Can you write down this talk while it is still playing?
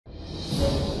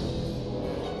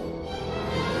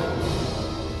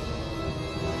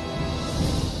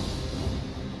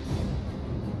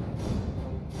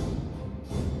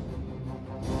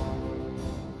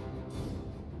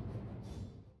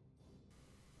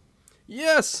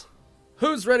Yes!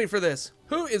 Who's ready for this?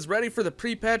 Who is ready for the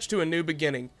pre-patch to a new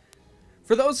beginning?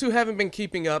 For those who haven't been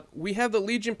keeping up, we have the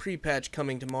Legion pre-patch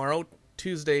coming tomorrow,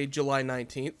 Tuesday, July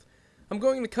 19th. I'm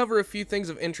going to cover a few things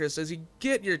of interest as you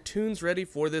get your tunes ready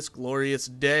for this glorious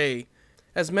day.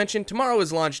 As mentioned, tomorrow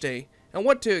is launch day, and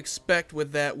what to expect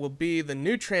with that will be the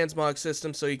new transmog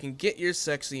system so you can get your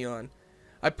sexy on.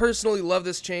 I personally love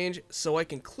this change so I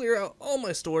can clear out all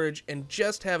my storage and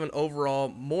just have an overall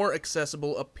more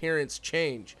accessible appearance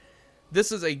change.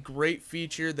 This is a great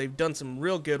feature. They've done some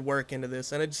real good work into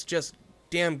this, and it's just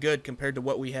damn good compared to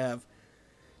what we have.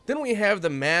 Then we have the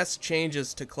mass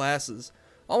changes to classes.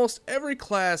 Almost every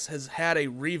class has had a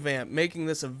revamp, making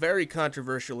this a very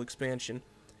controversial expansion.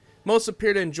 Most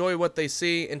appear to enjoy what they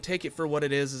see and take it for what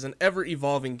it is as an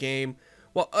ever-evolving game,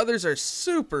 while others are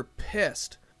super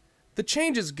pissed. The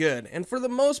change is good, and for the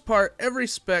most part, every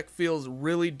spec feels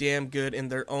really damn good in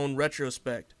their own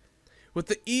retrospect. With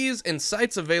the ease and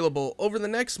sites available, over the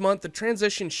next month the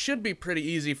transition should be pretty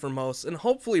easy for most, and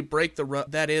hopefully break the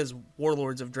rut that is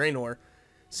Warlords of Draenor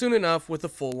soon enough with a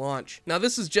full launch. Now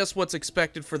this is just what's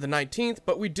expected for the 19th,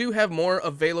 but we do have more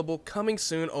available coming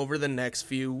soon over the next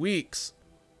few weeks.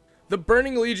 The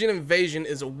Burning Legion invasion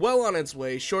is well on its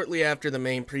way shortly after the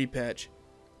main pre-patch.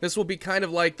 This will be kind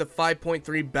of like the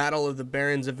 5.3 Battle of the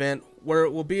Barons event, where it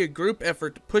will be a group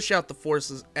effort to push out the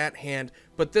forces at hand,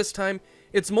 but this time,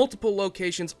 it's multiple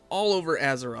locations all over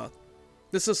Azeroth.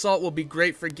 This assault will be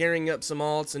great for gearing up some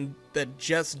alts and that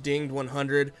just dinged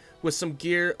 100 with some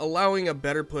gear, allowing a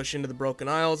better push into the Broken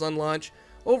Isles on launch.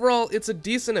 Overall, it's a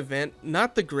decent event,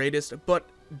 not the greatest, but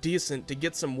decent to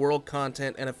get some world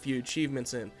content and a few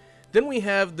achievements in. Then we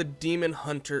have the Demon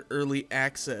Hunter Early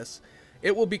Access.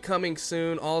 It will be coming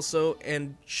soon also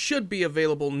and should be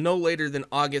available no later than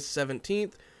August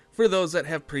 17th for those that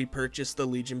have pre-purchased the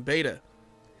Legion Beta.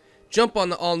 Jump on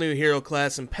the all-new hero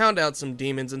class and pound out some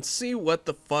demons and see what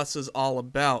the fuss is all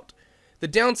about. The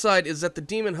downside is that the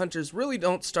Demon Hunters really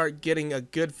don't start getting a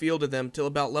good feel to them till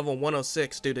about level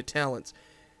 106 due to talents,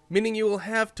 meaning you will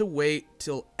have to wait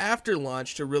till after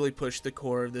launch to really push the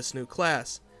core of this new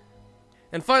class.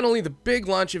 And finally, the big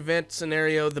launch event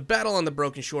scenario, the Battle on the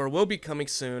Broken Shore, will be coming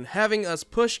soon, having us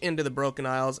push into the Broken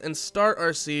Isles and start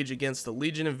our siege against the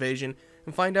Legion invasion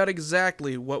and find out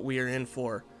exactly what we are in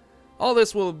for. All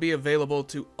this will be available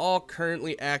to all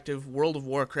currently active World of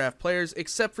Warcraft players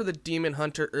except for the Demon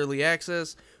Hunter Early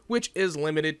Access, which is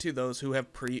limited to those who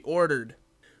have pre-ordered.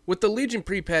 With the Legion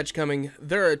pre-patch coming,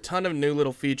 there are a ton of new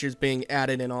little features being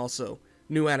added in also.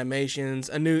 New animations,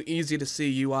 a new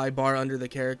easy-to-see UI bar under the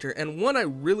character, and one I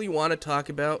really want to talk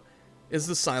about is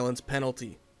the silence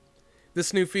penalty.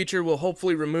 This new feature will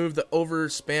hopefully remove the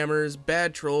over-spammers,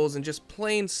 bad trolls, and just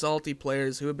plain salty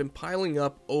players who have been piling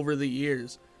up over the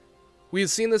years. We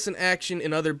have seen this in action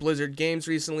in other Blizzard games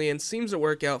recently and seems to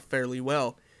work out fairly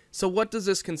well. So what does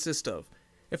this consist of?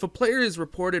 If a player is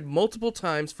reported multiple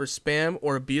times for spam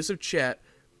or abusive chat,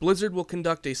 Blizzard will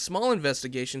conduct a small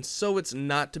investigation so it's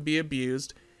not to be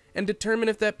abused and determine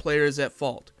if that player is at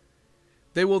fault.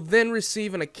 They will then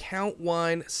receive an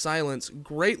account-wide silence,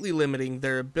 greatly limiting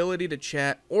their ability to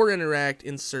chat or interact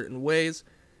in certain ways.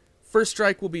 First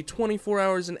strike will be 24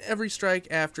 hours and every strike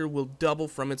after will double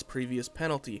from its previous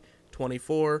penalty,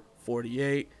 24,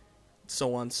 48,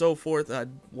 so on and so forth,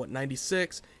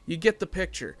 96, you get the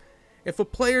picture. If a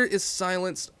player is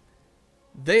silenced,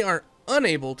 they are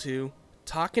unable to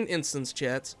talk in instance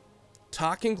chats,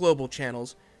 talk in global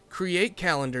channels, create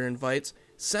calendar invites,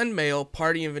 send mail,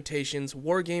 party invitations,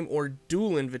 wargame or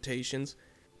duel invitations,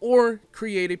 or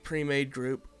create a pre-made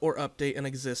group or update an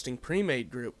existing pre-made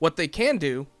group. What they can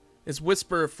do is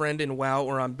whisper a friend in WoW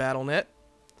or on Battle.net,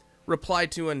 reply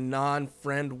to a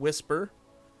non-friend whisper,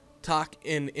 talk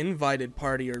in invited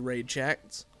party or raid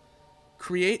chats,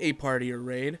 create a party or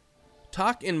raid,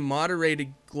 talk in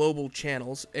moderated global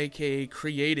channels, aka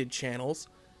created channels,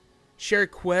 share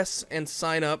quests, and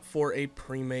sign up for a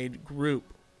pre-made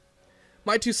group.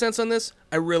 My 2 cents on this,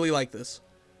 I really like this.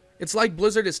 It's like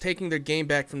Blizzard is taking their game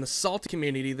back from the salty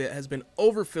community that has been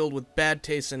overfilled with bad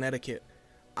taste and etiquette.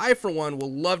 I, for one,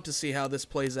 will love to see how this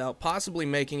plays out, possibly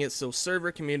making it so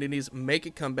server communities make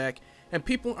a comeback and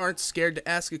people aren't scared to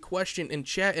ask a question in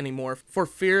chat anymore for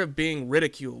fear of being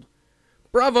ridiculed.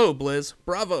 Bravo, Blizz,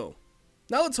 bravo.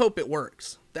 Now let's hope it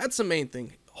works. That's the main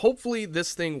thing. Hopefully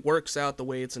this thing works out the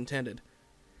way it's intended.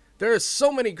 There are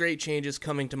so many great changes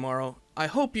coming tomorrow. I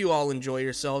hope you all enjoy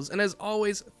yourselves, and as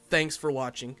always, thanks for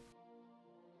watching.